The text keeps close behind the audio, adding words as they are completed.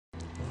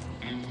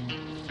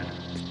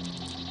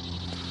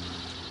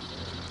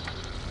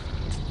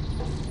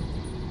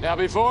Now,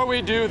 before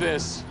we do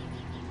this,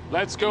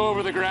 let's go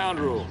over the ground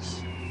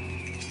rules.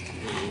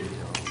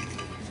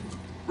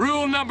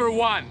 Rule number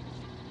 1.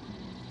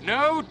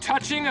 No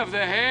touching of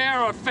the hair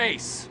or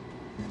face.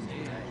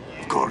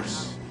 Of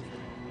course.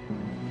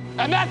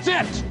 And that's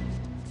it!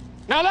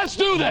 Now let's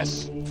do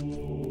this!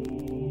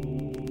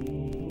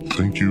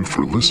 Thank you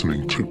for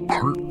listening to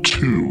part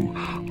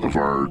 2 of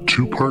our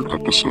 2-part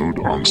episode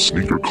on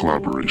sneaker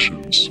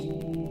collaborations.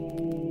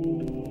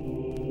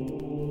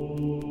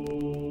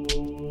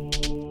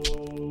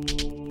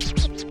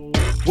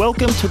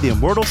 Welcome to the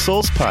Immortal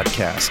Souls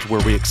podcast,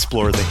 where we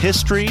explore the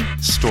history,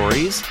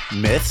 stories,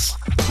 myths,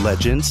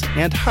 legends,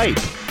 and hype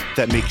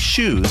that make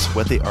shoes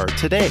what they are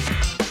today.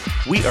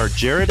 We are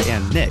Jared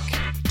and Nick,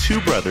 two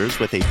brothers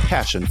with a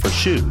passion for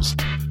shoes.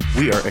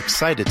 We are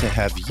excited to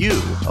have you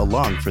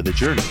along for the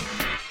journey.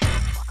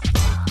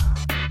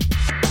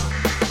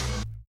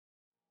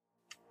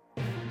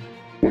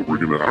 What we're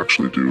going to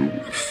actually do,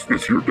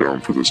 if you're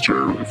down for this,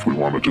 Jared, if we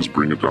want to just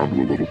bring it down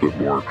to a little bit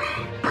more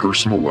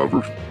personal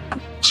level,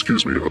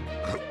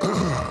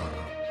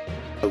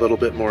 A little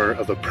bit more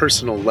of a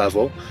personal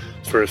level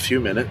for a few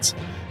minutes,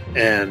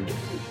 and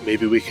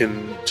maybe we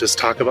can just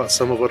talk about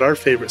some of what our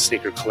favorite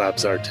sneaker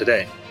collabs are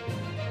today.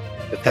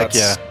 Heck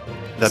yeah.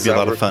 That'd be a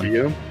lot of fun.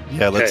 You?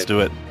 Yeah, let's Okay. do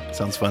it.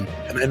 Sounds fun.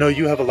 And I know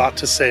you have a lot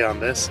to say on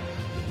this.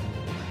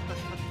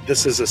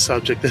 This is a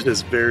subject that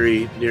is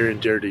very near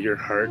and dear to your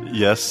heart.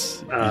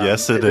 Yes.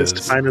 Yes, it is.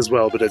 To mine as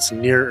well, but it's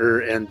nearer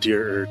and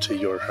dearer to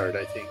your heart,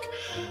 I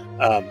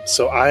think.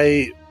 So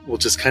I will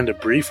just kind of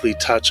briefly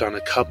touch on a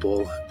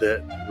couple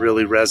that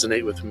really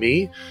resonate with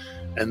me.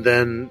 And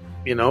then,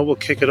 we'll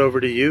kick it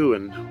over to you,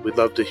 and I'd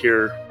love to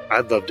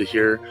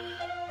hear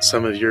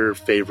some of your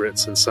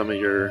favorites and some of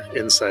your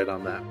insight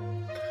on that.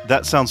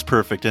 That sounds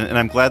perfect. And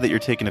I'm glad that you're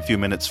taking a few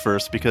minutes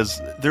first,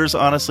 because there's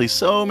honestly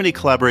so many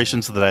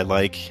collaborations that I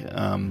like,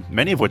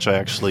 many of which I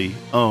actually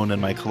own in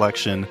my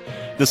collection.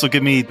 This will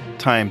give me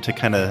time to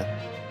kind of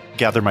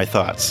gather my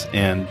thoughts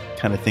and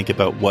kind of think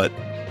about what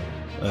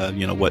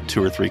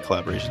 2 or 3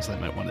 collaborations I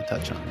might want to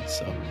touch on.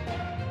 So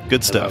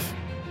good stuff.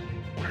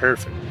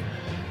 Perfect.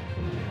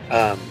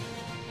 I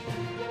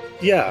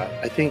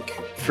think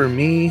for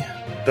me,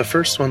 the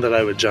first one that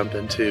I would jump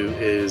into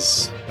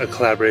is a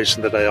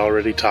collaboration that I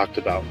already talked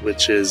about,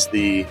 which is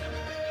the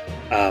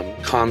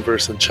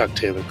Converse and Chuck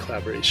Taylor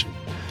collaboration.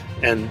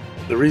 And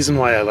the reason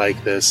why I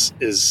like this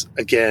is,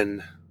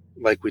 again,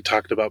 like we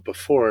talked about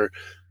before,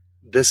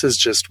 this is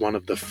just one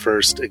of the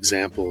first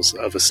examples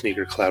of a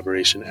sneaker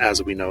collaboration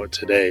as we know it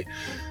today.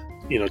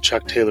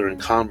 Chuck Taylor and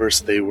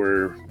Converse, they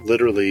were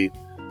literally,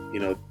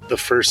 the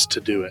first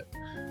to do it.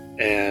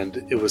 And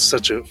it was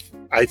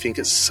I think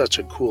it's such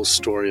a cool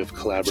story of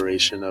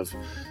collaboration of,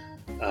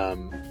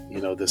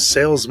 the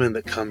salesman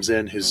that comes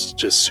in who's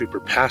just super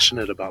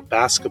passionate about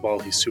basketball.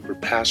 He's super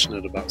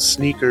passionate about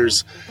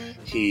sneakers.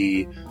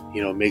 He,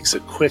 makes a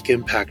quick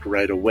impact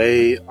right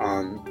away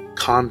on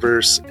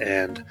Converse,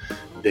 and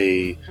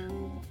they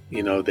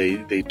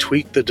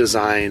tweak the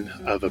design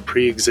of a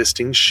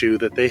pre-existing shoe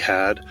that they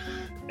had,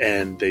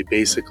 and they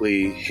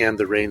basically hand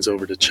the reins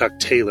over to Chuck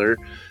Taylor,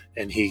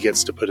 and he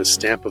gets to put a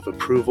stamp of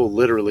approval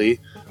literally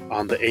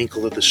on the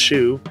ankle of the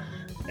shoe.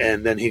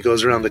 And then he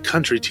goes around the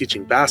country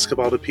teaching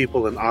basketball to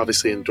people and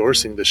obviously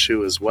endorsing the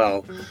shoe as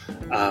well,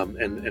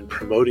 and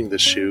promoting the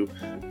shoe.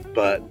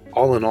 But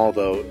all in all,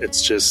 though,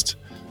 it's just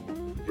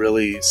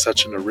really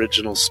such an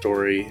original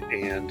story,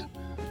 and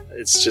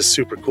it's just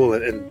super cool.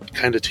 And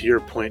kind of to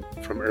your point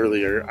from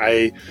earlier,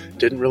 I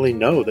didn't really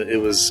know that it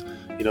was,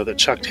 that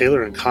Chuck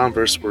Taylor and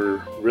Converse were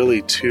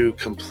really two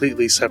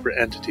completely separate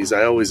entities.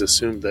 I always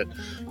assumed that,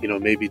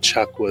 maybe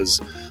Chuck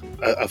was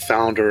a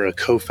founder, a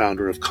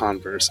co-founder of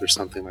Converse or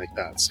something like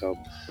that. So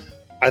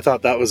I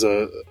thought that was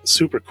a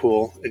super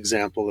cool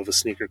example of a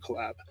sneaker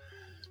collab.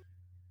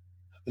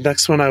 The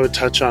next one I would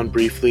touch on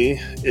briefly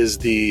is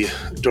the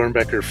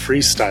Doernbecher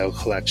Freestyle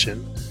collection,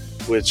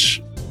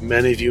 which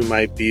many of you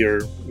might be,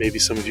 or maybe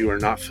some of you are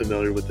not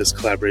familiar with this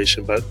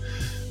collaboration, but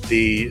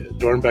the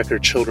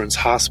Doernbecher Children's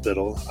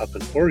Hospital up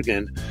in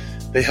Oregon,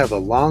 they have a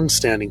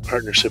long-standing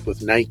partnership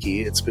with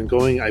Nike. It's been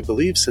going, I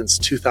believe, since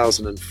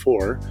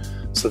 2004.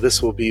 So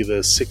this will be the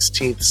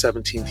 16th,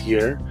 17th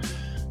year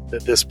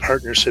that this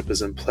partnership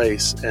is in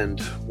place. And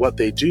what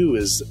they do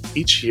is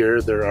each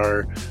year there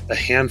are a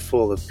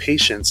handful of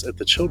patients at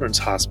the Children's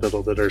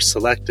Hospital that are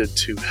selected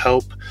to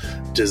help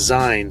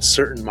design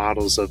certain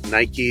models of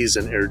Nikes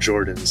and Air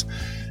Jordans.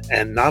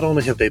 And not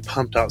only have they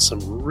pumped out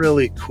some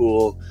really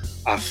cool,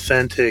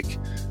 authentic,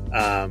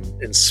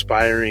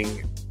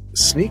 inspiring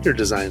sneaker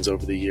designs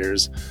over the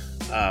years,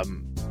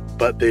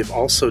 but they've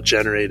also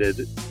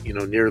generated,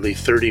 nearly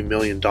 $30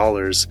 million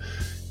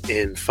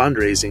in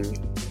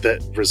fundraising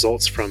that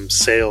results from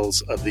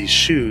sales of these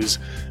shoes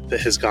that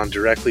has gone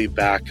directly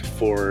back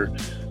for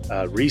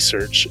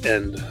research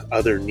and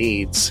other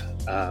needs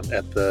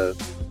at the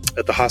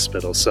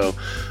hospital. So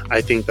I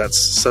think that's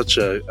such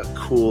a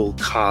cool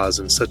cause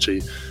and such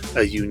a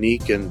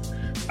unique and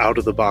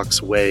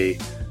out-of-the-box way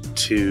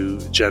to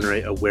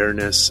generate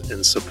awareness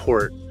and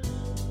support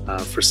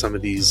for some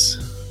of these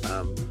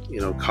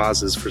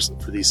causes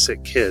for these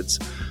sick kids.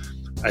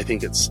 I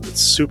think it's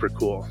super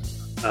cool.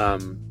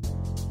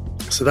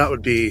 So that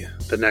would be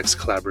the next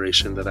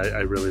collaboration that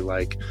I really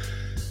like.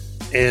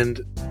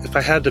 And if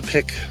I had to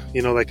pick,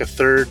 like a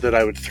third that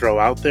I would throw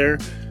out there,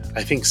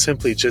 I think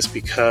simply just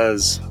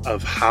because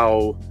of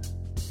how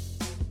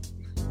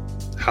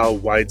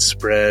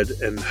widespread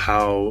and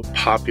how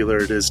popular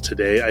it is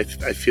today, I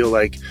feel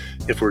like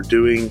if we're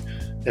doing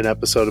an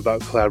episode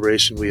about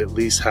collaboration, we at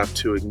least have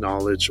to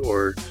acknowledge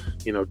or,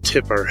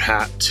 tip our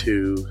hat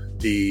to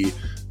the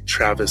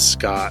Travis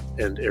Scott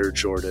and Air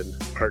Jordan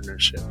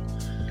partnership.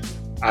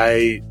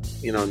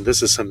 And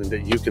this is something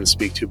that you can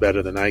speak to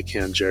better than I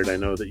can, Jared. I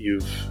know that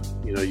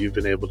you've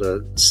been able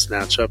to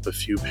snatch up a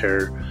few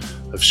pair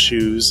of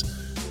shoes,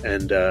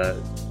 and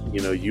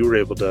you were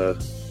able to.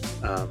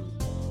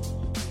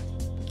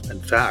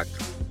 In fact,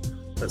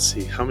 let's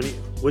see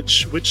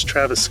which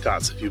Travis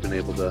Scotts have you been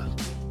able to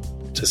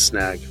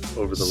snag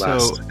over the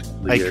last couple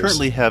of years? I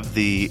currently have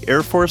the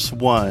Air Force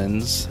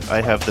Ones.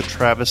 I have the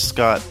Travis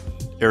Scott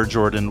Air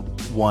Jordan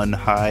 1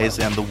 highs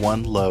and the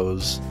 1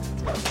 lows.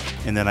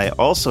 And then I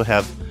also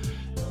have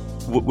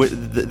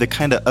the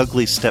kind of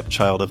ugly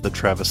stepchild of the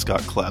Travis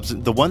Scott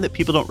collabs. The one that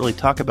people don't really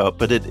talk about,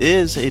 but it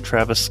is a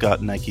Travis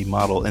Scott Nike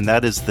model, and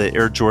that is the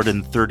Air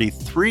Jordan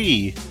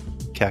 33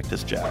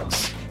 Cactus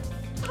Jacks.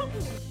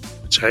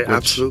 Which I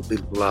absolutely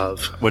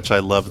love. Which I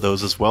love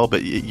those as well,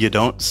 but you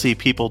don't see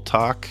people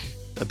talk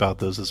about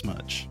those as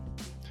much.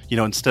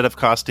 Instead of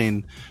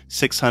costing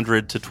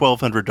 $600 to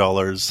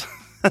 $1,200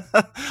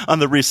 on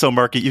the resale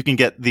market, you can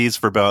get these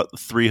for about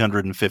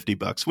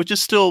 $350, which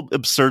is still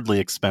absurdly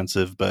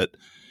expensive, but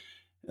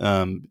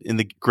in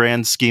the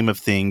grand scheme of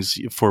things,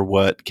 for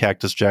what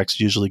Cactus Jacks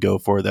usually go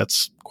for,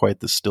 that's quite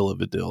the still of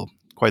a deal,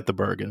 quite the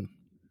bargain.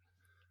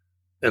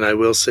 And I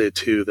will say,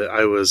 too, that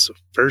I was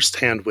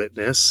firsthand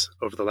witness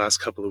over the last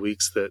couple of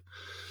weeks that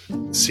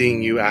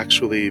seeing you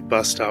actually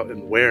bust out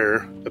and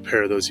wear a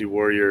pair of those. You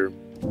wore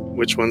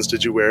which ones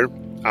did you wear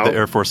out? The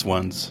Air Force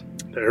Ones.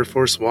 The Air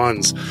Force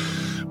Ones,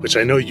 which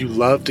I know you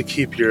love to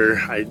keep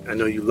I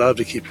know you love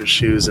to keep your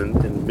shoes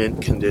in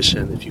mint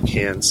condition if you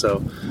can.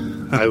 So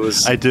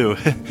I do.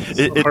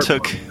 It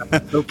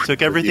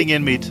took everything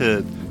in me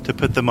to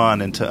put them on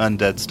and to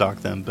undead stock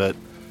them, but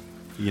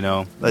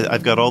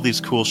I've got all these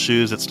cool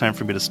shoes. It's time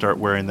for me to start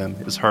wearing them.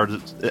 As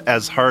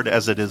hard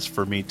as it is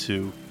for me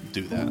to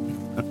do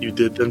that. You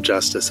did them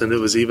justice, and it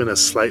was even a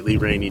slightly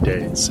rainy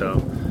day. So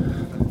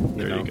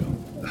there you go.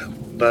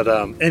 But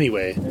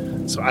anyway,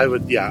 so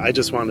I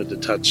just wanted to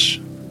touch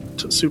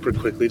super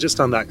quickly just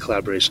on that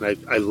collaboration.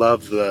 I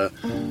love the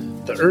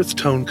earth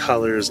tone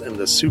colors and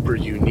the super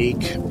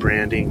unique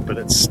branding, but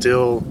it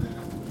still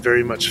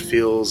very much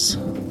feels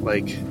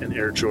like an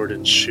Air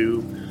Jordan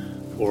shoe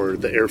or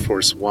the Air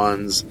Force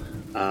Ones,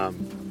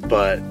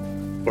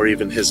 or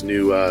even his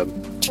new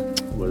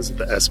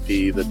the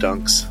SB, the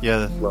Dunks,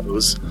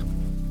 lows.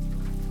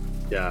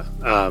 Yeah,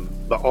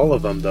 but all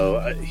of them though,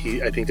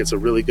 I think it's a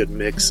really good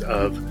mix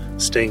of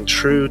staying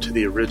true to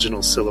the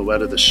original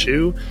silhouette of the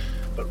shoe,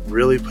 but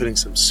really putting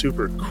some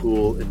super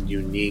cool and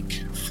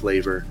unique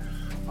flavor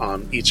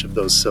on each of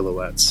those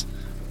silhouettes.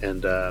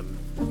 And I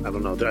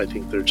don't know, I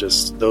think they're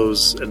just,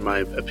 those in my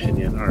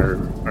opinion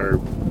are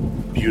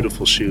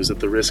beautiful shoes. At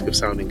the risk of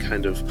sounding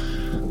kind of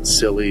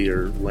silly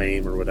or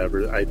lame or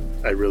whatever,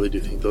 I really do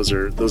think those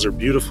are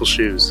beautiful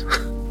shoes.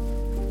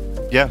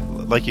 Yeah,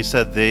 like you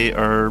said, they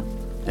are,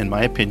 in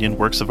my opinion,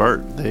 works of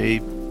art.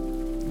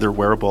 They're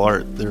wearable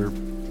art. They're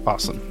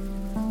awesome.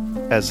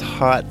 As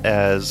hot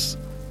as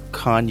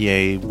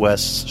Kanye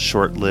West's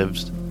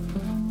short-lived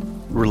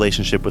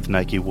relationship with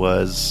Nike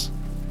was,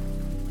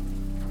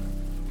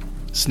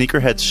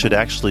 sneakerheads should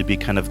actually be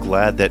kind of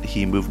glad that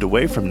he moved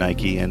away from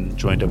Nike and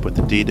joined up with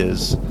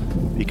Adidas,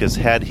 because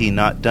had he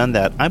not done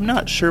that, I'm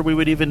not sure we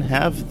would even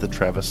have the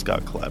Travis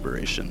Scott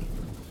collaboration.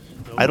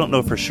 I don't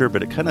know for sure,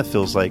 but it kind of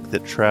feels like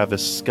that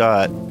Travis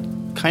Scott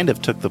kind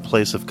of took the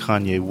place of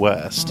Kanye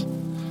West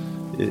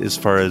as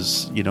far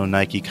as,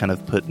 Nike kind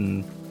of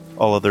putting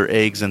all of their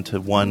eggs into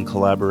one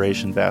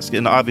collaboration basket.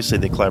 And obviously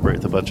they collaborate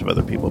with a bunch of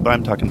other people, but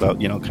I'm talking about,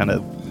 kind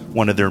of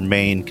one of their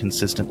main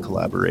consistent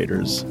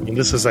collaborators. I mean,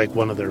 this is like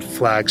one of their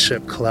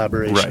flagship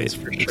collaborations, right,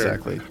 for sure.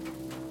 Exactly.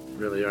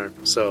 Really are.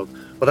 So,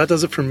 well, that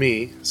does it for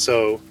me.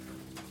 So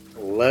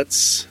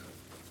let's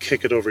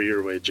kick it over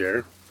your way,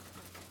 Jer.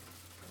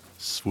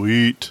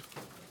 Sweet.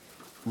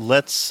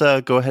 Let's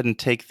go ahead and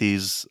take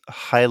these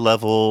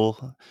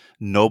high-level,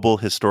 noble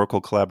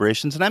historical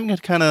collaborations, and I'm going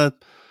to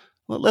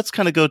let's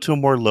go to a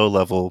more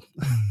low-level,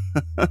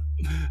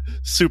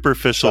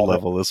 superficial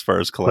level as far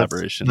as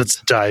collaborations.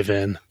 Let's dive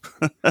in.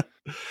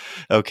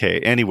 Okay,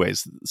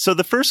 anyways, so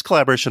the first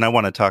collaboration I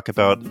want to talk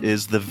about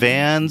is the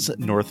Vans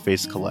North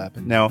Face collab.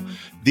 Now,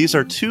 these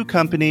are two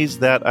companies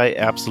that I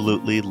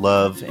absolutely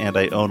love, and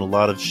I own a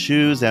lot of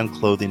shoes and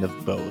clothing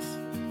of both.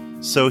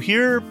 So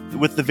here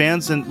with the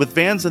Vans and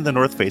the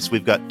North Face,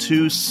 we've got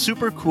two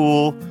super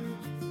cool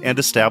and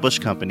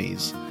established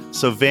companies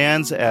So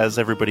Vans, as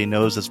everybody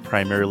knows, is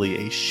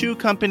primarily a shoe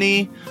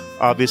company.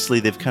 Obviously,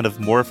 they've kind of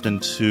morphed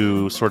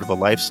into sort of a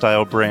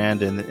lifestyle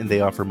brand, and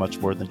they offer much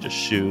more than just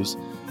shoes.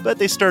 But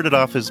they started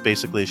off as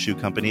basically a shoe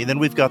company. And then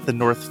we've got the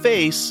North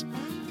Face,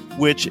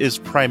 which is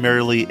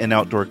primarily an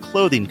outdoor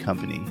clothing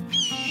company.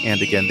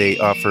 And again, they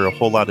offer a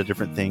whole lot of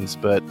different things,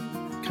 but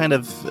kind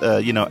of,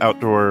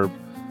 outdoor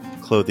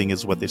clothing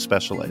is what they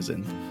specialize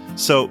in.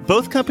 So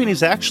both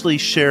companies actually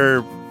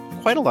share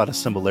quite a lot of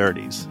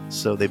similarities.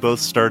 So they both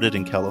started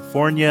in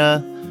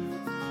California.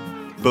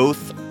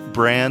 Both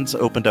brands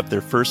opened up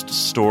their first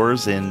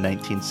stores in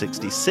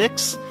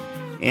 1966,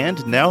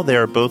 and now they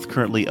are both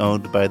currently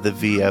owned by the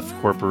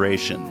VF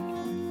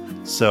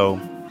Corporation. So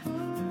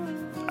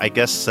I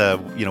guess,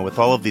 with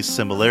all of these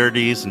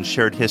similarities and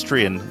shared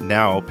history and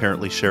now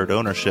apparently shared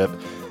ownership,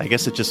 I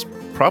guess it just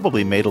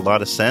probably made a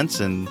lot of sense,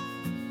 and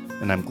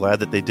I'm glad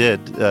that they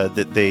did,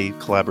 that they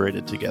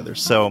collaborated together.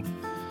 So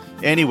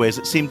anyways,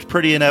 it seemed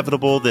pretty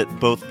inevitable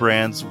that both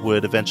brands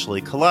would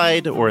eventually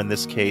collide, or in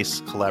this case,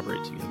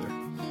 collaborate together.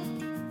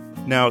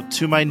 Now,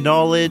 to my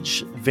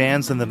knowledge,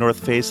 Vans and the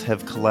North Face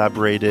have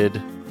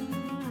collaborated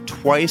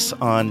twice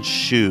on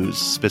shoes,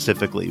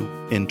 specifically,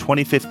 in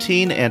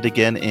 2015 and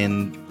again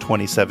in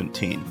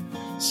 2017.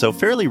 So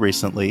fairly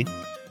recently.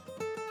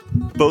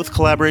 Both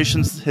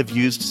collaborations have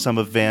used some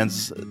of their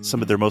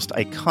most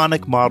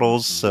iconic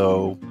models,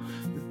 so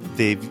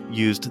they've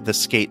used the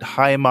Skate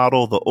High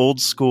model, the Old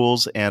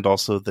Schools, and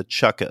also the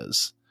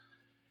Chukkas.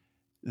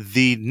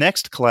 The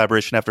next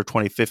collaboration after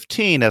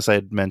 2015, as I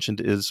had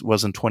mentioned,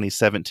 was in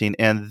 2017,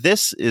 and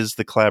this is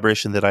the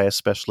collaboration that I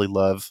especially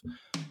love.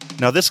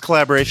 Now, this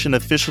collaboration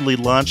officially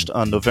launched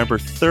on November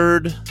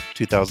 3rd,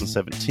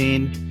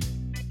 2017,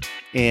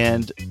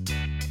 and,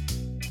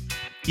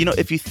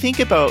 if you think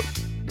about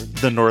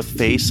the North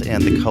Face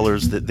and the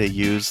colors that they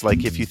use,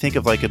 like if you think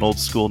of like an old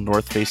school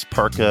North Face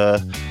parka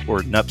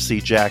or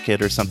Nuptse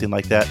jacket or something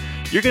like that,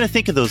 you're going to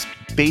think of those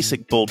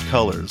basic bold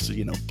colors,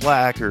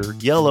 black or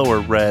yellow or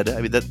red.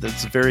 I mean,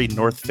 that's very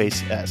North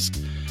Face-esque.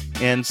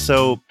 And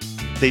so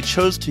they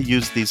chose to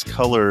use these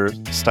color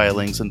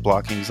stylings and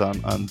blockings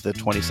on the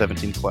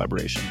 2017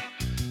 collaboration.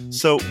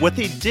 So what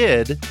they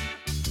did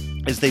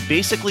is they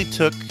basically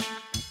took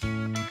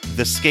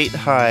the Skate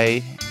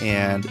High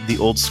and the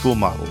Old School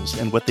models,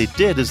 and what they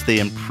did is they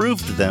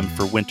improved them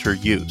for winter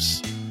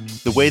use.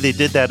 The way they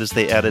did that is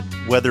they added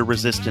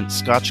weather-resistant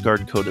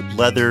Scotchgard coated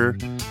leather.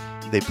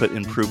 They put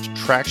improved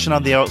traction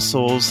on the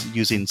outsoles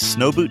using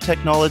snow boot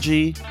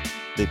technology.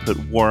 They put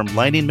warm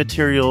lining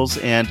materials,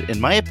 and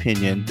in my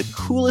opinion, the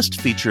coolest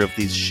feature of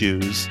these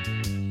shoes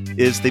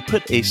is they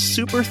put a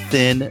super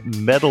thin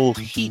metal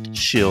heat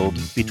shield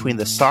between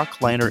the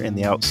sock liner and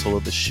the outsole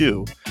of the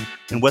shoe.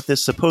 And what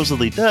this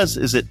supposedly does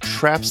is it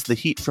traps the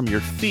heat from your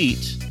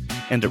feet,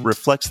 and it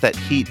reflects that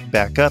heat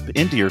back up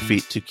into your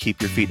feet to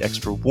keep your feet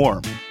extra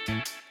warm.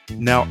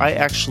 Now, I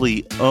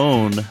actually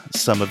own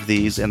some of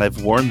these, and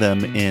I've worn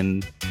them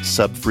in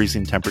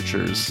sub-freezing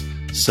temperatures,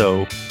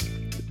 so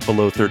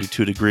below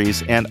 32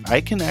 degrees, and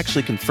I can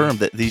actually confirm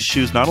that these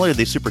shoes, not only are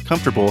they super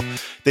comfortable,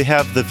 they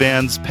have the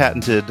Vans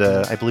patented,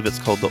 I believe it's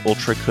called the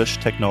Ultra Cush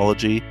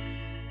technology.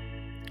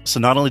 So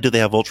not only do they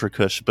have Ultra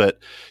Cush, but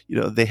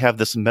they have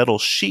this metal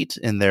sheet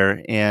in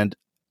there, and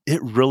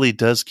it really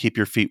does keep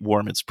your feet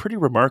warm. It's pretty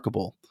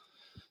remarkable.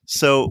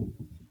 So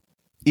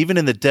even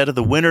in the dead of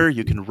the winter,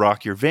 you can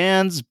rock your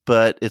Vans,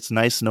 but it's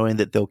nice knowing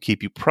that they'll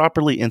keep you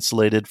properly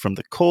insulated from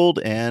the cold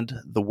and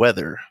the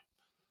weather.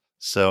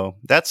 So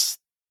that's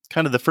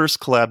kind of the first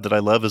collab that I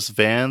love, is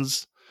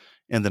Vans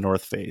and the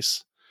North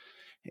Face.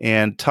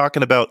 And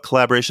talking about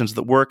collaborations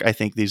that work, I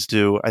think these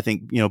do. I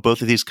think,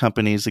 both of these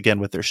companies, again,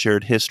 with their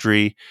shared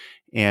history,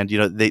 and,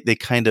 they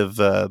kind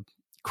of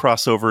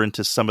cross over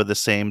into some of the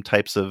same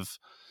types of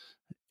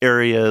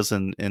areas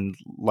and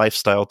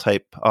lifestyle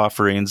type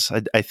offerings.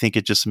 I think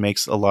it just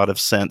makes a lot of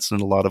sense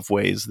in a lot of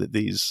ways that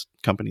these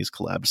companies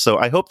collab. So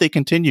I hope they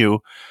continue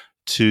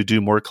to do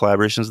more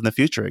collaborations in the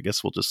future. I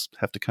guess we'll just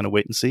have to kind of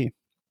wait and see.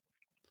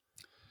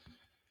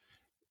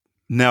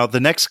 Now, the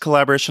next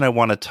collaboration I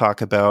want to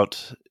talk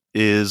about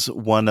is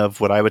one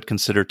of what I would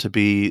consider to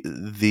be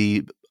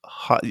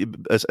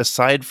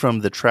aside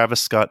from the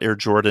Travis Scott Air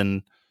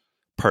Jordan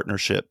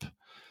partnership,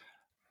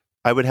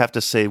 I would have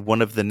to say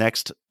one of the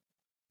next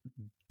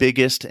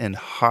biggest and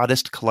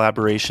hottest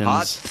collaborations,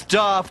 Hot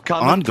stuff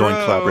coming ongoing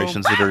through.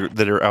 collaborations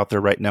that are out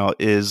there right now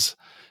is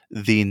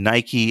the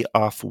Nike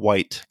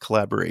Off-White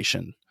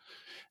collaboration.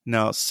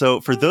 Now,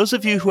 so for those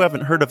of you who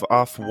haven't heard of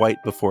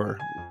Off-White before,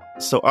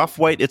 so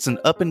Off-White, it's an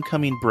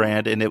up-and-coming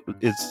brand, and it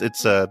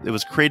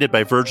was created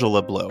by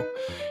Virgil Abloh.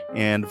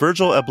 And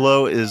Virgil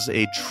Abloh is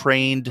a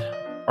trained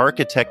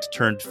architect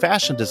turned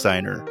fashion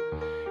designer,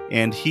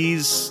 and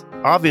he's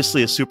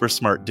obviously a super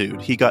smart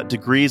dude. He got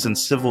degrees in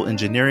civil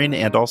engineering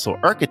and also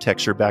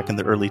architecture back in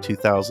the early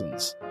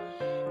 2000s.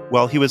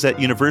 While he was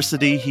at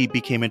university, he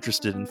became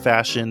interested in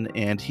fashion,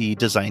 and he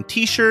designed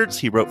t-shirts,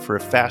 he wrote for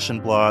a fashion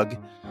blog,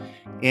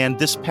 and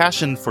this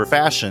passion for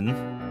fashion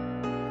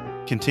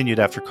continued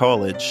after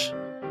college.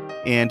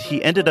 And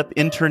he ended up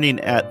interning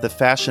at the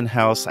fashion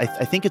house, I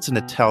think it's an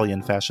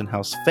Italian fashion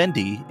house,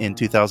 Fendi, in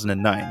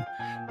 2009.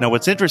 Now,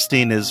 what's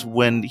interesting is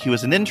when he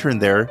was an intern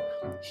there,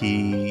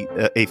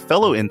 a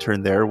fellow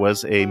intern there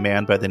was a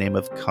man by the name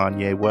of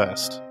Kanye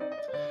West.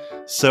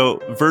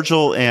 So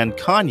Virgil and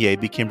Kanye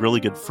became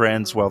really good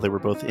friends while they were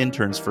both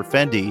interns for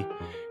Fendi.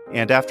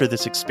 And after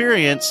this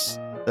experience,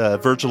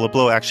 Virgil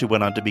Abloh actually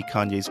went on to be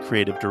Kanye's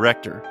creative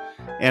director.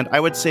 And I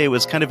would say it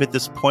was kind of at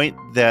this point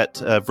that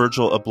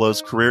Virgil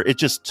Abloh's career, it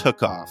just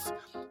took off.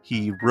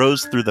 He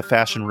rose through the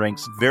fashion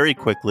ranks very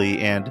quickly,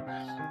 and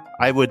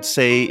I would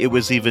say it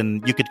was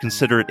even, you could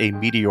consider it a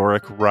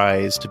meteoric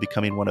rise to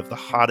becoming one of the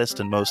hottest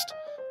and most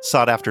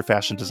sought-after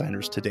fashion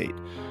designers to date.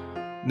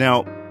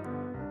 Now,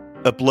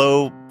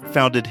 Abloh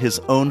founded his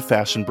own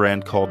fashion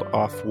brand called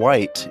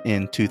Off-White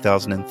in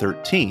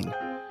 2013.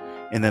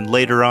 And then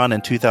later on in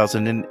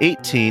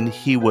 2018,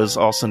 he was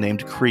also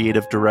named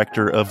creative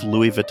director of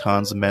Louis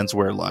Vuitton's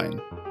menswear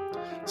line.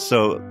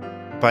 So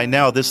by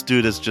now, this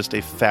dude is just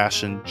a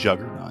fashion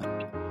juggernaut.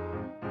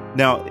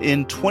 Now,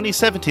 in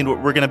 2017,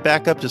 we're going to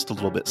back up just a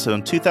little bit. So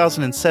in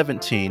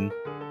 2017,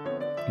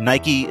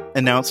 Nike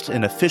announced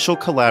an official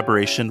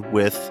collaboration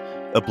with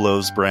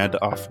Abloh's brand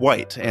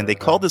Off-White, and they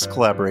called this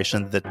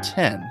collaboration the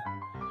 10.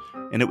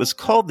 And it was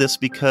called this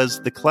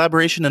because the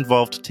collaboration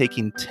involved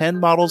taking 10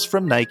 models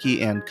from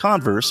Nike and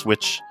Converse,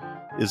 which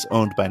is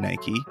owned by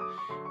Nike,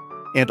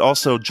 and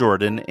also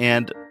Jordan,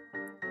 and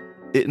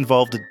it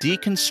involved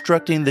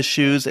deconstructing the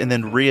shoes and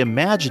then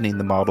reimagining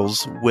the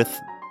models with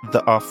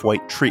the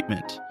Off-White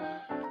treatment.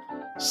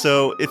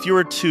 So if you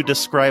were to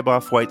describe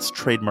Off-White's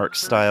trademark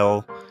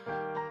style,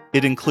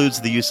 it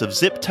includes the use of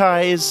zip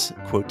ties,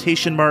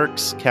 quotation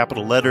marks,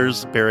 capital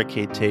letters,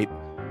 barricade tape,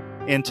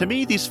 and to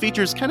me, these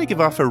features kind of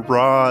give off a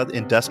raw,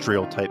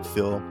 industrial-type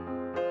feel,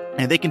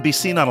 and they can be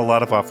seen on a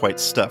lot of Off-White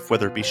stuff,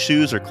 whether it be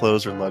shoes or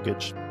clothes or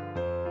luggage.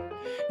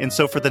 And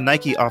so for the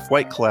Nike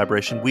Off-White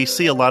collaboration, we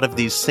see a lot of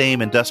these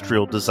same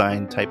industrial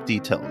design-type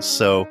details.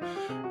 So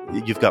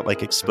you've got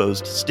like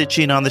exposed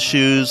stitching on the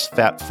shoes,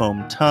 fat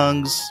foam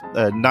tongues,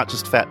 not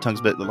just fat tongues,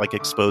 but like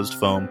exposed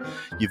foam.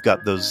 You've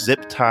got those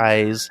zip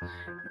ties,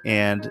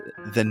 and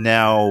the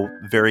now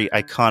very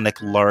iconic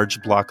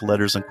large block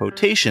letters and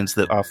quotations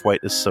that Off-White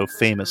is so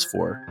famous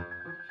for.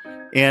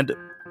 And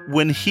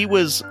when he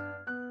was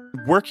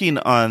working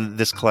on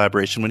this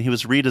collaboration, when he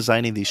was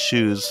redesigning these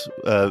shoes,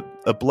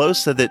 Abloh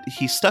said that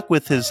he stuck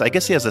with his, I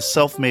guess he has a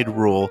self-made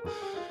rule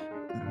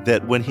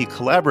that when he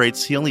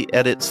collaborates, he only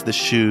edits the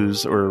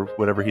shoes or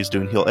whatever he's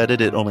doing, he'll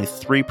edit it only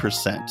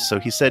 3%. So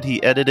he said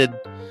he edited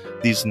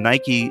these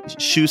Nike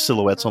shoe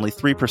silhouettes only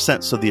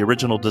 3%, so the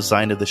original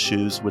design of the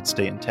shoes would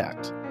stay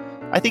intact.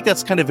 I think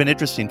that's kind of an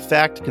interesting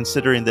fact,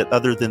 considering that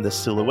other than the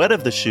silhouette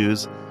of the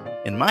shoes,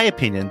 in my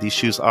opinion, these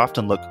shoes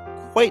often look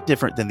quite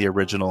different than the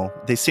original.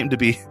 They seem to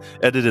be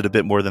edited a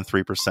bit more than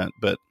 3%,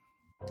 but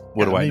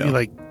what do I know? Maybe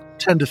like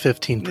 10 to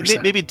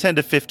 15%. Maybe 10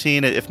 to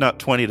 15, if not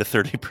 20 to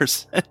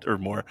 30% or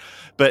more.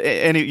 But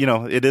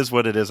it is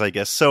what it is, I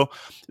guess. So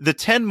the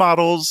 10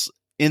 models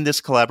in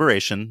this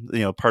collaboration,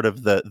 part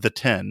of the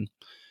 10,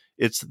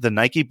 it's the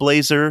Nike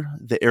Blazer,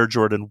 the Air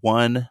Jordan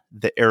 1,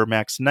 the Air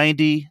Max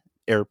 90,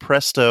 Air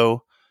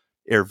Presto,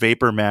 Air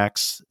Vapor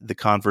Max, the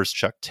Converse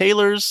Chuck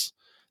Taylors,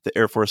 the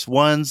Air Force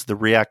Ones, the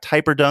React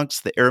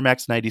Hyperdunks, the Air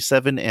Max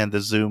 97, and the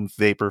Zoom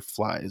Vapor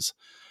Flies.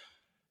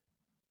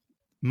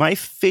 My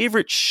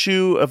favorite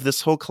shoe of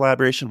this whole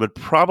collaboration would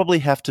probably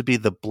have to be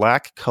the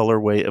black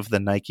colorway of the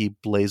Nike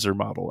Blazer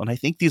model. And I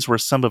think these were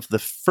some of the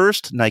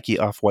first Nike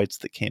Off-Whites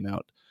that came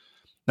out.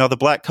 Now, the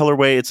black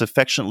colorway, it's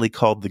affectionately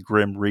called the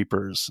Grim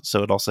Reapers,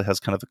 so it also has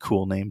kind of a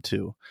cool name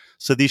too.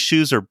 So these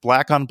shoes are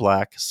black on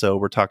black, so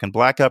we're talking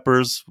black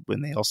uppers,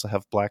 and they also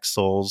have black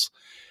soles,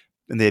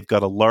 and they've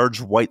got a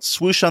large white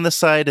swoosh on the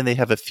side, and they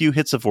have a few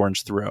hits of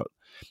orange throughout.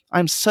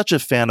 I'm such a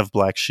fan of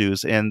black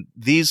shoes, and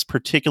these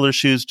particular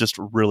shoes just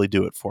really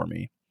do it for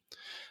me.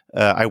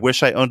 I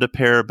wish I owned a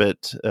pair,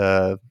 but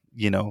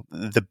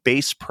the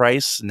base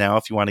price now,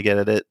 if you want to get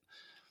at it,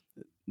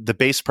 the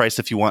base price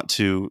if you want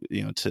to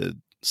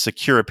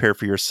secure a pair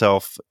for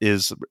yourself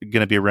is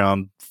going to be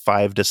around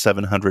 $500 to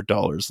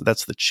 $700.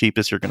 That's the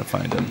cheapest you're going to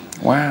find them.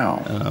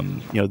 Wow.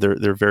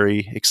 They're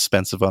very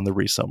expensive on the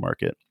resale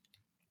market.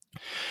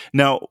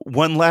 Now,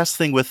 one last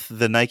thing with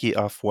the Nike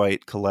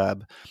Off-White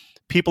collab.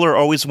 People are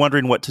always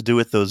wondering what to do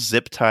with those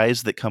zip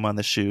ties that come on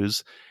the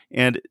shoes.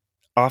 And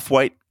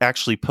Off-White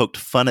actually poked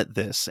fun at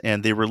this,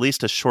 and they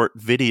released a short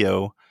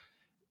video.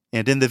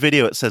 And in the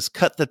video, it says,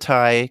 cut the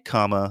tie,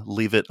 comma,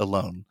 leave it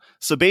alone.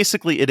 So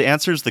basically, it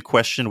answers the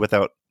question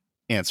without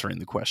answering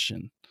the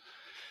question.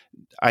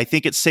 I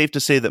think it's safe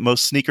to say that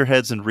most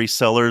sneakerheads and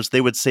resellers,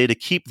 they would say to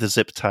keep the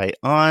zip tie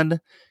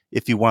on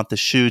if you want the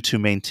shoe to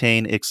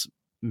maintain its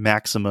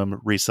maximum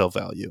resale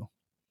value.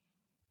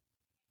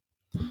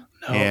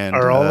 Now, And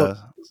are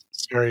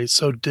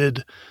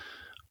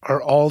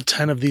all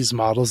 10 of these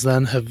models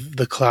then, have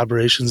the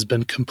collaborations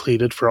been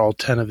completed for all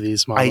 10 of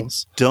these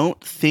models? I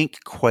don't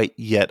think quite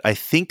yet. I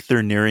think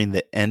they're nearing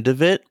the end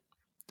of it,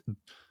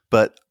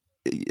 but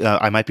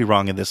I might be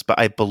wrong in this, but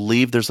I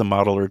believe there's a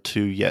model or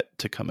two yet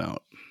to come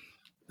out.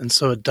 And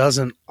so it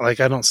doesn't, like,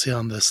 I don't see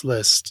on this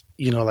list,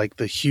 like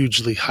the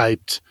hugely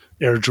hyped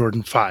Air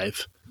Jordan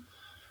 5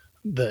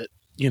 that,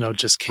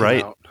 just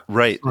came out.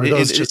 Right. Are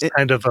those just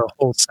kind of a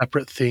whole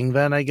separate thing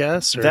then, I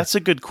guess? Or? That's a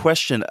good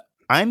question.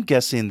 I'm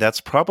guessing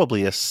that's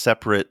probably a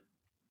separate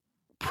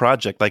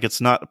project. Like,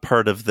 it's not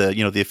part of the,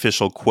 the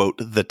official quote,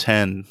 the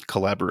 10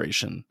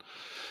 collaboration.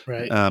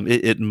 Right.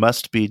 It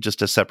must be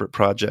just a separate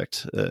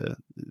project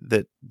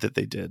that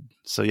they did.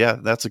 So yeah,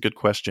 that's a good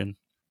question.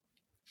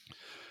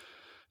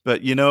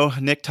 But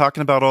Nick,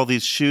 talking about all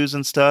these shoes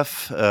and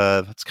stuff,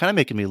 it's kind of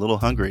making me a little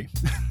hungry.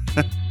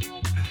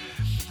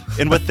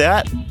 And with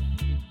that,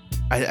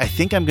 I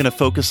think I'm going to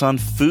focus on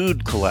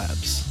food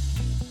collabs.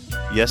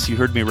 Yes, you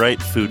heard me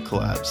right, food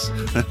collabs.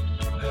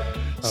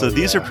 So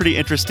these are pretty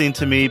interesting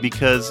to me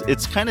because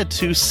it's kind of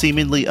two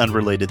seemingly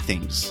unrelated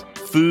things,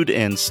 food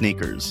and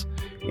sneakers,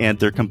 and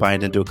they're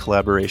combined into a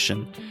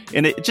collaboration.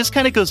 And it just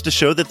kind of goes to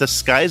show that the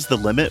sky's the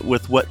limit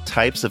with what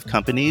types of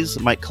companies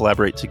might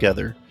collaborate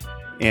together,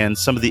 and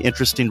some of the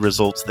interesting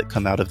results that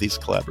come out of these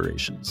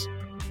collaborations.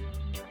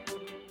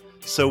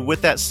 So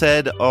with that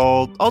said,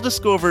 I'll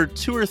just go over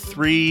 2 or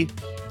 3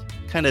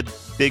 kind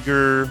of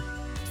bigger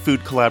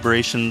food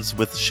collaborations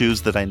with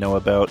shoes that I know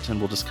about, and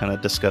we'll just kind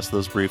of discuss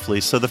those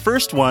briefly. So the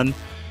first one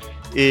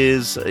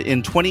is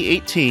in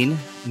 2018,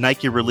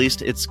 Nike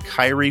released its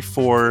Kyrie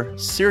 4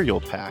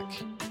 cereal pack.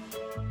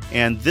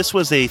 And this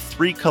was a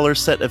 3-color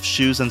set of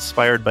shoes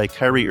inspired by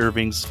Kyrie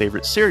Irving's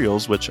favorite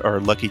cereals, which are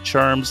Lucky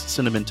Charms,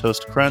 Cinnamon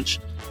Toast Crunch,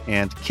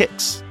 and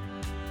Kix.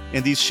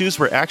 And these shoes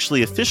were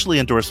actually officially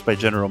endorsed by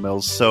General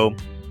Mills, so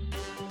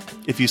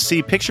if you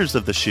see pictures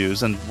of the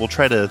shoes, and we'll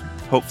try to,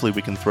 hopefully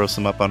we can throw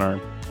some up on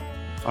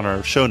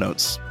our show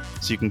notes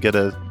so you can get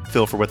a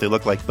feel for what they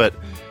look like, but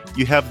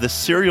you have the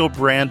cereal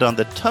brand on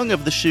the tongue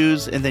of the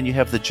shoes, and then you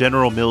have the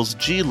General Mills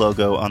G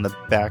logo on the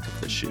back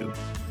of the shoe.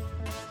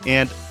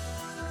 And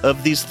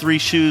of these 3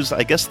 shoes,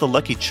 I guess the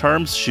Lucky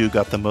Charms shoe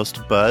got the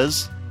most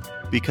buzz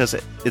because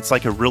it's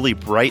like a really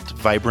bright,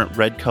 vibrant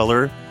red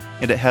color,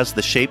 and it has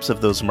the shapes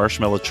of those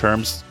marshmallow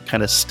charms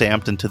kind of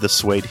stamped into the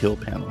suede heel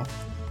panel.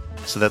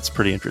 So that's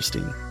pretty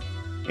interesting.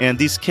 And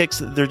these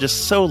Kicks, they're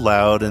just so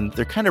loud, and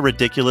they're kind of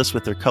ridiculous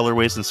with their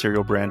colorways and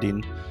cereal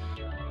branding.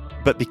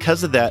 But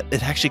because of that,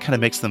 it actually kind of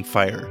makes them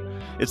fire.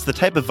 It's the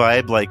type of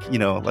vibe like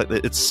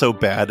it's so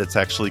bad it's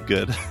actually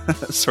good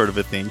sort of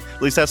a thing.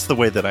 At least that's the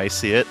way that I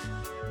see it.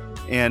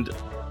 And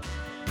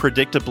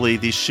predictably,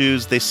 these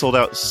shoes, they sold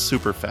out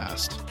super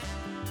fast.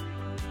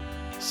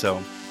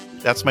 So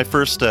that's my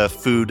first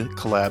food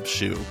collab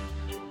shoe.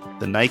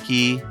 The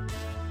Nike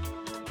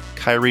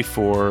Kyrie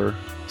 4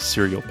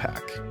 cereal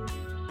pack.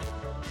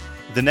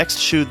 The next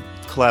shoe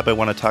collab I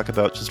want to talk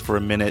about just for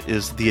a minute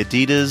is the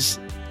Adidas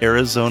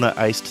Arizona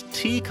Iced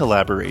Tea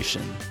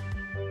collaboration.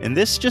 And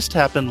this just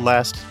happened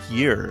last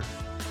year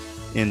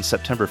in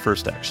September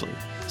 1st, actually.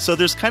 So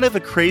there's kind of a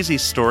crazy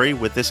story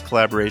with this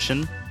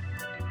collaboration.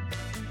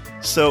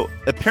 So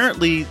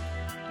apparently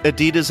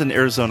Adidas and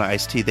Arizona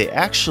Iced Tea, they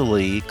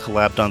actually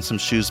collabed on some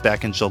shoes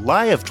back in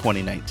July of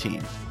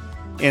 2019.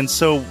 And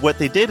so what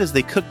they did is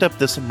they cooked up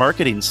this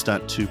marketing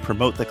stunt to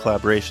promote the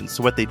collaboration.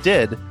 So what they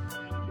did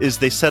is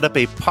they set up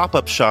a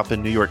pop-up shop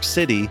in New York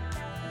City,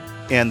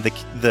 and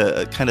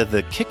the kind of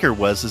the kicker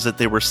is that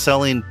they were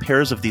selling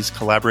pairs of these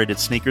collaborated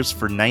sneakers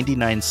for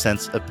 99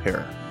 cents a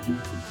pair.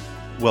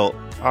 Well,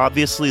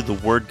 obviously the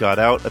word got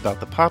out about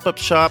the pop-up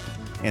shop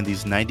and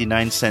these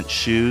 99-cent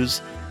shoes,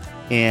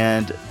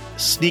 and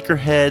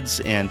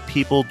sneakerheads and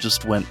people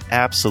just went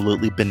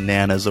absolutely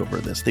bananas over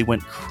this. They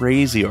went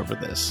crazy over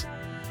this.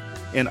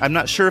 And I'm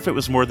not sure if it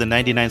was more the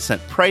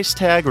 99-cent price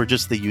tag or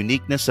just the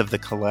uniqueness of the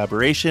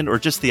collaboration or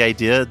just the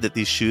idea that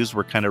these shoes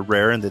were kind of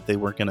rare and that they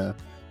weren't going to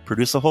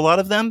produce a whole lot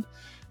of them.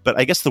 But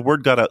I guess the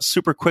word got out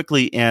super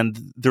quickly,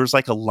 and there was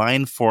like a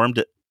line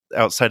formed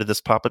outside of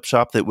this pop-up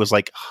shop that was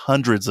like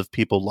hundreds of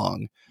people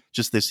long.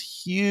 Just this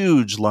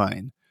huge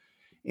line.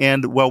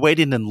 And while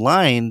waiting in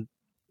line,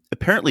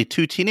 apparently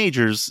 2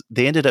 teenagers,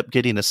 they ended up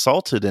getting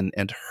assaulted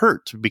and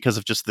hurt because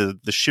of just the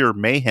sheer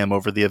mayhem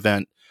over the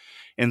event.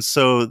 And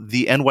so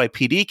the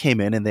NYPD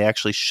came in and they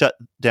actually shut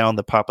down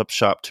the pop-up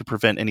shop to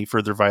prevent any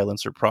further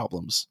violence or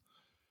problems.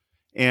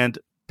 And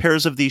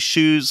pairs of these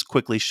shoes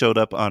quickly showed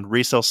up on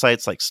resale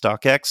sites like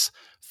StockX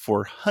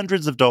for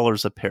hundreds of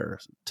dollars a pair.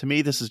 To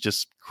me, this is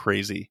just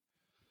crazy.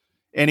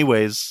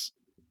 Anyways,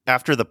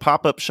 after the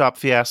pop-up shop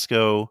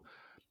fiasco,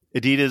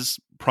 Adidas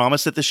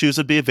promised that the shoes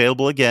would be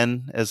available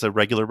again as a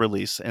regular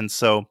release. And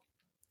so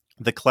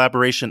the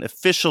collaboration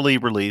officially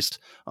released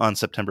on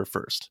September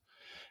 1st.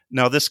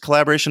 Now, this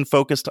collaboration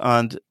focused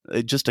on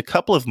just a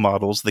couple of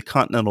models, the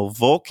Continental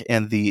Volk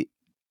and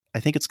I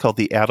think it's called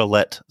the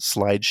Adalette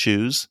slide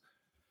shoes.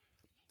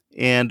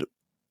 And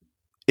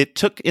it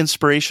took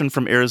inspiration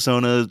from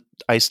Arizona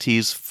Iced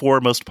Tea's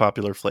 4 most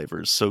popular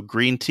flavors. So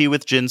green tea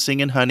with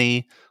ginseng and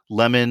honey,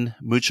 lemon,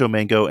 mucho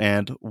mango,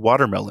 and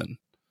watermelon.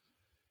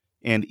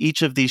 And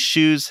each of these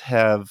shoes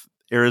have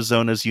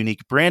Arizona's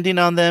unique branding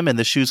on them, and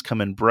the shoes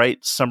come in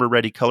bright,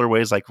 summer-ready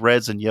colorways like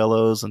reds and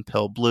yellows and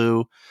pale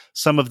blue.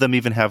 Some of them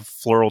even have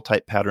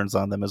floral-type patterns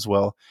on them as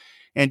well.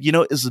 And,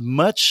 as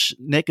much,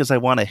 Nick, as I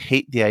want to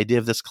hate the idea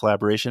of this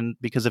collaboration,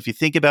 because if you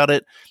think about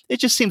it, it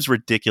just seems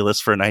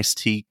ridiculous for an iced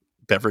tea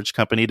beverage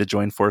company to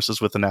join forces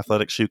with an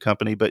athletic shoe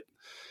company. But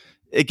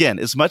again,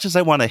 as much as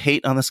I want to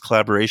hate on this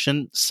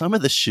collaboration, some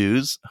of the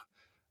shoes,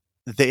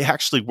 they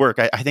actually work.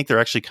 I think they're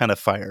actually kind of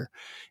fire.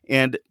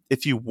 And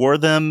if you wore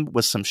them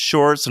with some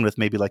shorts and with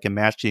maybe like a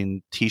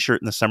matching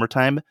t-shirt in the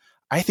summertime,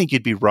 I think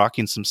you'd be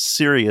rocking some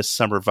serious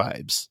summer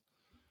vibes.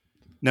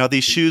 Now,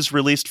 these shoes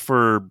released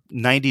for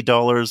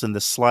 $90 and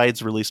the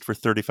slides released for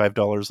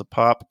 $35 a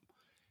pop.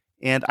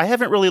 And I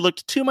haven't really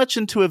looked too much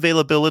into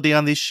availability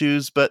on these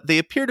shoes, but they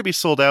appear to be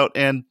sold out,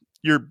 and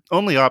your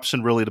only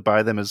option really to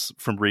buy them is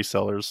from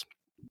resellers.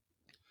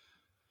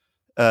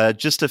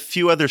 Just a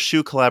few other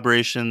shoe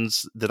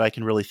collaborations that I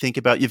can really think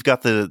about. You've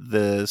got the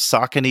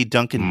Saucony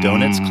Dunkin'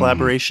 Donuts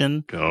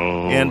collaboration.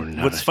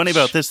 And what's funny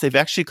about this, they've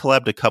actually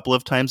collabed a couple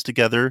of times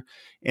together,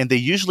 and they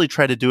usually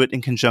try to do it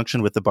in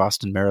conjunction with the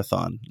Boston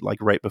Marathon, like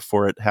right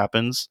before it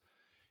happens.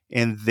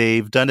 And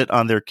they've done it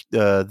on their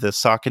the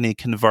Saucony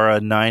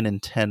Kinvara 9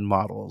 and 10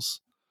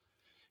 models.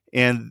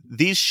 And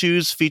these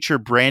shoes feature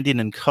branding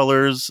and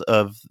colors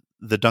of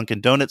the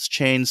Dunkin' Donuts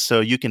chain,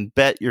 so you can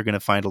bet you're going to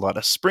find a lot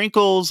of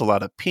sprinkles, a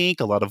lot of pink,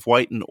 a lot of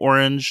white and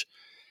orange.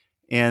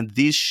 And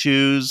these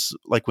shoes,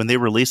 like when they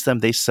release them,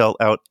 they sell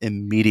out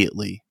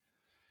immediately.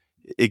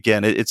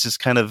 Again, it's just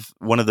kind of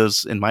one of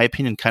those, in my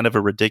opinion, kind of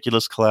a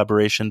ridiculous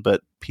collaboration,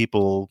 but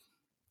people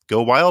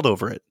go wild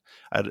over it.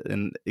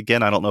 And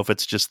again, I don't know if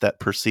it's just that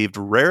perceived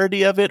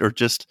rarity of it or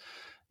just,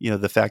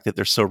 the fact that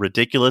they're so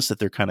ridiculous that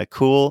they're kind of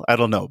cool. I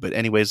don't know. But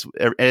anyways,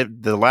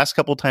 the last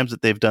couple of times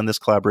that they've done this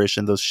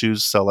collaboration, those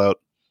shoes sell out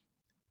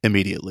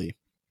immediately.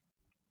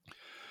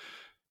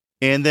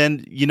 And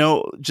then,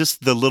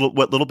 just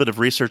what little bit of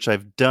research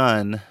I've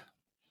done,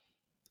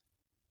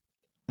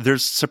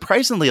 there's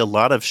surprisingly a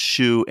lot of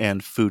shoe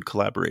and food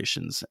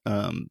collaborations.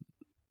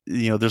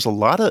 There's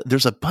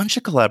a bunch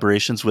of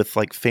collaborations with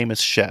like famous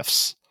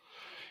chefs.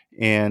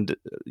 And,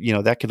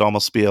 that could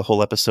almost be a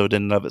whole episode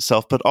in and of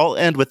itself, but I'll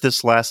end with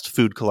this last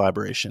food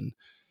collaboration.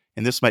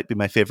 And this might be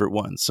my favorite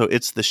one. So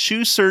it's the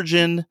Shoe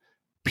Surgeon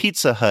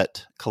Pizza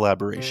Hut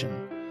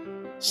collaboration.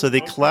 So they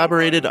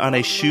collaborated on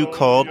a shoe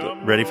called,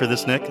 ready for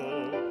this, Nick?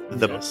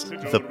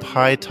 The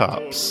Pie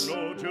Tops.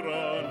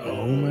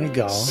 Oh my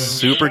God.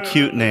 Super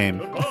cute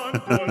name.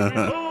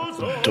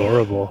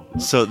 Adorable.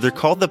 So they're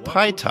called the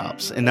Pie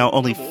Tops. And now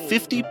only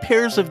 50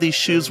 pairs of these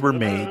shoes were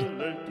made.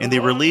 And they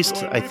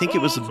released, I think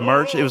it was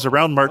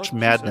around March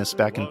Madness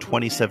back in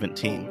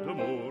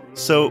 2017.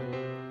 So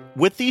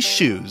with these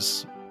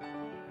shoes,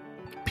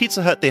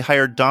 Pizza Hut, they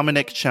hired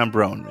Dominic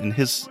Chambrone, and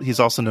he's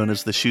also known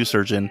as the Shoe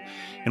Surgeon.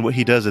 And what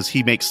he does is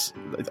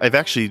I've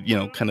actually,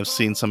 kind of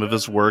seen some of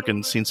his work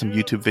and seen some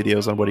YouTube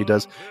videos on what he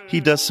does.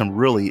 He does some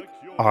really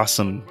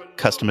awesome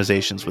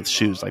customizations with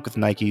shoes, like with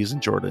Nikes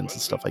and Jordans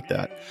and stuff like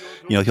that.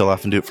 He'll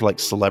often do it for like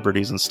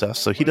celebrities and stuff.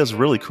 So he does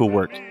really cool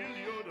work.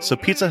 So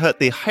Pizza Hut,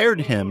 they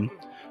hired him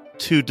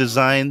to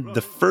design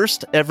the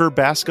first ever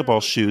basketball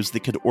shoes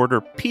that could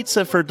order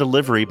pizza for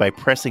delivery by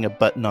pressing a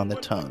button on the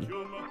tongue.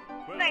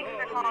 Thanks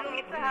for calling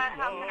Pizza Hut.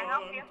 How can I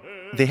help you?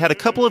 They had a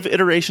couple of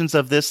iterations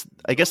of this.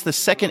 I guess the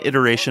second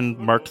iteration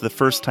marked the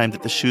first time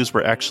that the shoes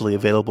were actually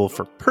available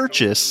for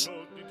purchase.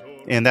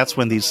 And that's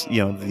when these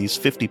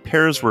 50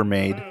 pairs were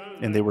made,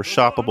 and they were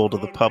shoppable to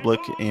the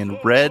public in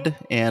red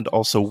and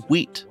also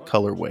wheat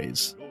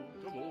colorways.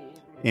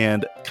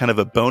 And kind of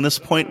a bonus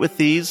point with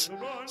these,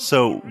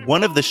 so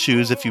one of the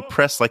shoes, if you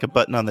press like a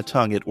button on the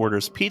tongue, it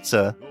orders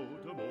pizza.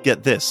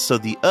 Get this. So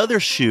the other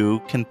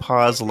shoe can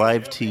pause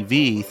live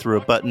TV through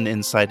a button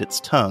inside its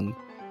tongue.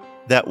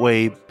 That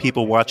way,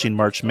 people watching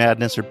March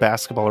Madness or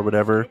basketball or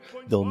whatever,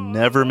 they'll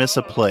never miss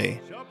a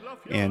play.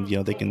 And,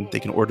 they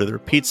can order their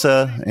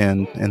pizza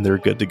and they're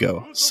good to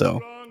go.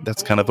 So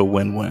that's kind of a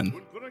win-win.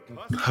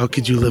 How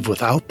could you live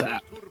without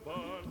that?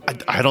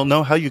 I don't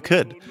know how you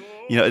could.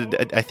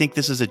 I think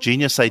this is a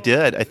genius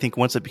idea. I think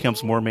once it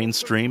becomes more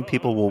mainstream,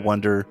 people will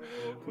wonder,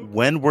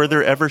 when were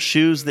there ever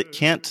shoes that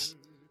can't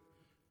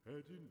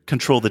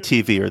control the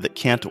TV or that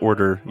can't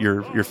order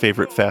your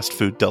favorite fast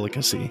food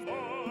delicacy?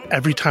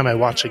 Every time I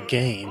watch a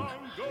game,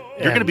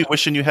 you're going to be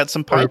wishing you had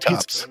some Pie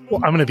Tops.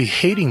 Well, I'm going to be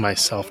hating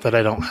myself that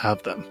I don't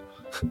have them.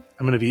 I'm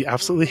going to be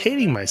absolutely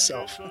hating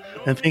myself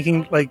and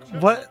thinking, like,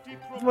 what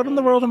in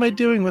the world am I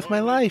doing with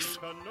my life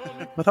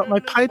without my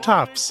Pie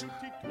Tops?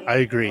 I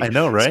agree. I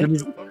know, right?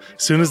 As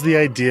soon as the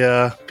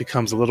idea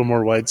becomes a little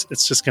more wide,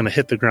 it's just going to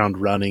hit the ground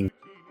running.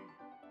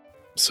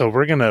 So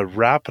we're going to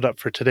wrap it up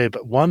for today.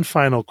 But one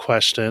final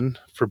question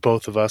for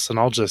both of us, and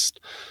I'll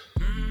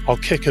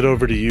kick it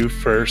over to you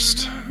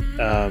first,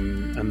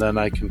 and then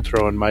I can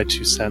throw in my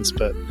 2 cents.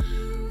 But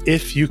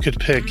if you could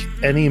pick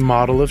any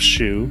model of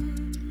shoe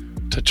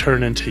to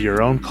turn into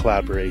your own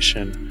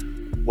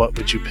collaboration, what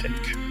would you pick?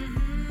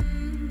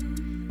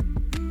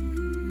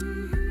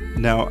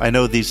 Now, I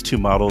know these two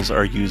models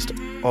are used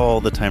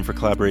all the time for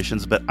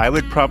collaborations, but I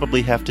would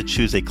probably have to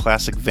choose a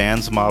classic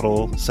Vans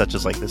model, such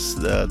as like this,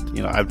 I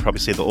would probably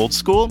say the Old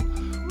School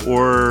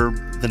or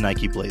the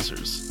Nike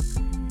Blazers.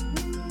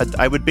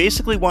 I would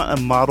basically want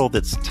a model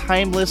that's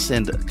timeless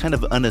and kind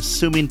of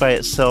unassuming by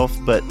itself,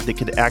 but that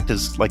could act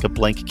as like a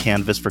blank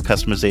canvas for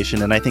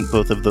customization, and I think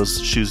both of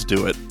those shoes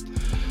do it.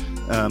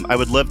 I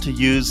would love to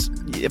use,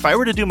 if I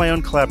were to do my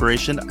own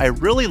collaboration, I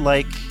really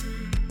like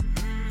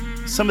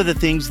some of the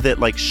things that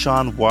like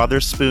Sean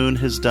Wotherspoon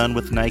has done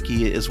with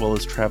Nike as well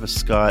as Travis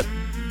Scott,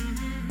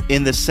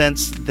 in the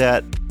sense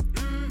that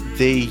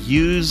they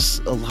use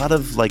a lot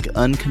of like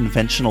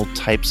unconventional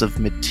types of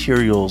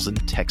materials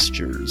and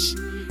textures,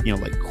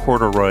 like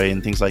corduroy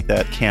and things like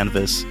that,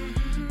 canvas.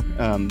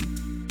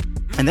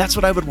 And that's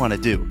what I would want to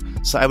do.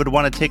 So I would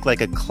want to take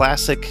like a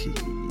classic,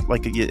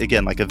 like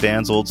a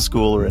Vans Old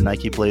School or a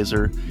Nike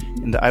Blazer,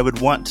 and I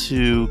would want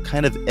to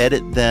kind of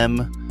edit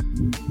them,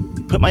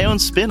 put my own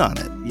spin on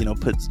it,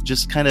 put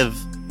just kind of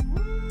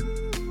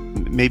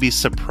maybe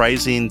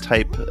surprising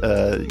type,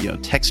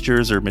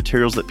 textures or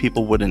materials that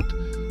people wouldn't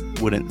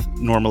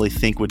normally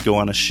think would go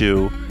on a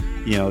shoe,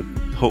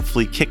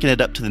 hopefully kicking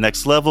it up to the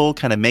next level,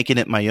 kind of making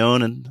it my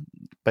own, and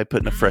by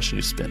putting a fresh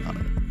new spin on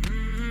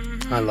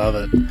it. I love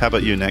it. How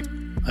about you, Nick?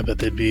 I bet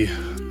they'd be,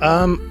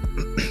 I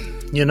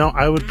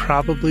would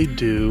probably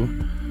do,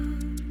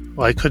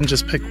 well, I couldn't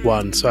just pick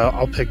one, so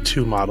I'll pick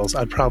two models.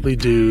 I'd probably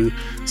do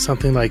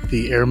something like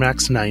the Air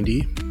Max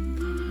 90,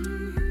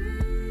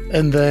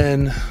 and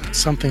then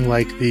something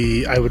like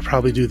I would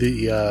probably do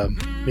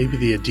maybe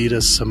the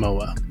Adidas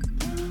Samoa.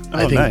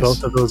 I think nice.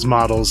 Both of those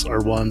models are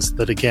ones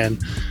that, again,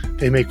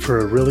 they make for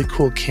a really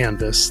cool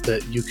canvas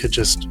that you could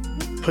just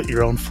put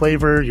your own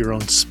flavor, your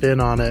own spin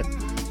on it.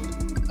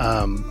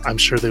 I'm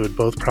sure they would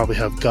both probably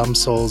have gum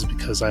soles,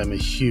 because I'm a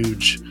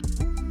huge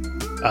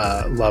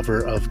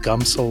lover of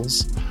gum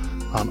soles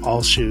on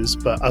all shoes.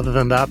 But other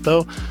than that,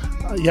 though,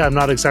 I'm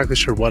not exactly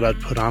sure what I'd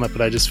put on it,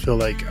 but I just feel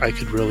like I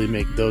could really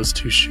make those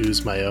two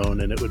shoes my own,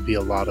 and it would be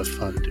a lot of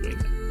fun doing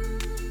it.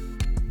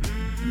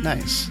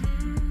 Nice.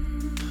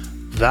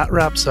 That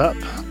wraps up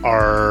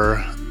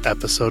our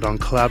episode on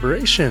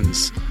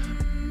collaborations,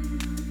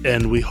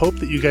 and we hope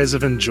that you guys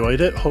have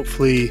enjoyed it.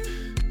 Hopefully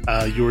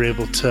you were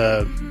able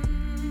to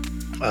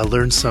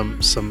learn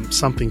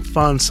something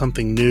fun,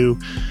 something new,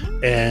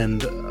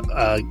 and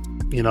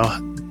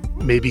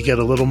maybe get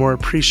a little more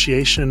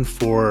appreciation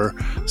for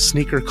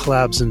sneaker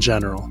collabs in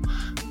general.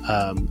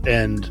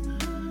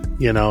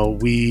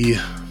 We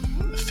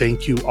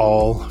thank you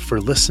all for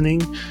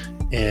listening,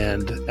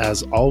 and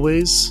as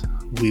always,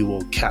 we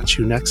will catch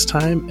you next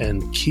time,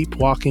 and keep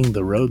walking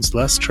the roads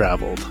less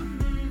traveled.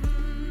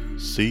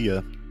 See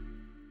ya.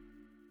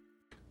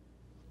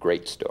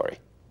 Great story.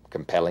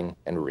 Compelling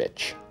and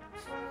rich.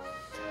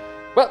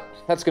 Well,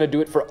 that's going to do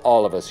it for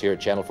all of us here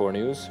at Channel 4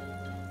 News.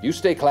 You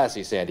stay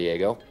classy, San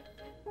Diego.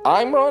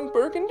 I'm Ron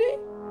Burgundy.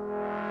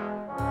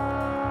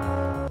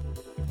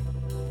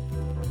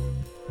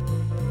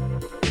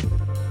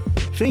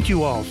 Thank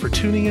you all for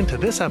tuning into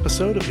this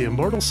episode of the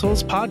Immortal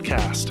Souls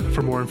podcast.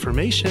 For more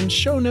information,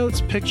 show notes,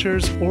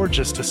 pictures, or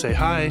just to say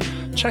hi,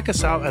 check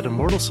us out at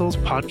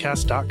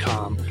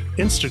immortalsoulspodcast.com,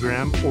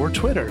 Instagram, or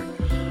Twitter.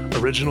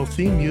 Original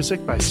theme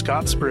music by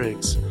Scott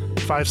Spriggs.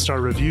 5-star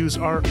reviews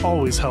are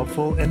always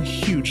helpful and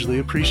hugely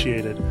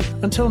appreciated.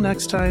 Until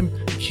next time,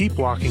 keep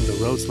walking the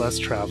roads less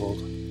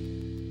traveled.